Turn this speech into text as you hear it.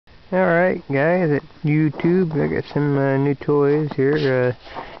Alright guys, at YouTube, I got some new toys here.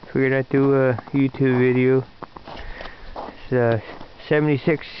 Figured I'd do a YouTube video. It's a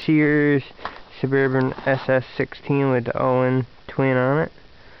 76 Sears Suburban SS16 with the Owen twin on it.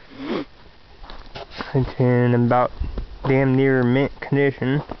 It's in about damn near mint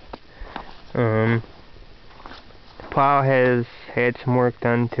condition. The plow has had some work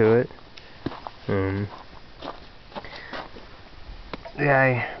done to it. Yeah,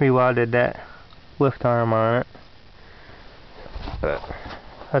 I rewelded that lift arm on it. But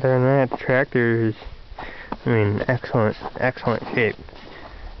other than that, the tractor is, excellent shape.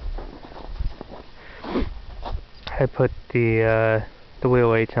 I put the wheel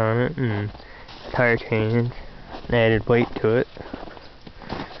weights on it and tire chains and added weight to it.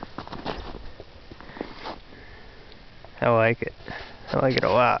 I like it. I like it a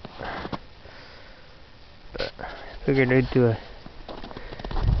lot. But I figured I'd do a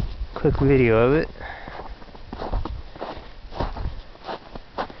quick video of it.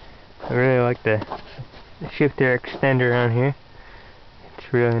 I really like the shifter extender on here.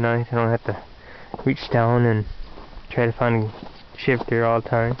 It's really nice. I don't have to reach down and try to find a shifter all the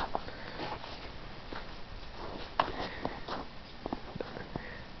time.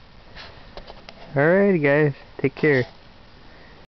 Alrighty guys, take care.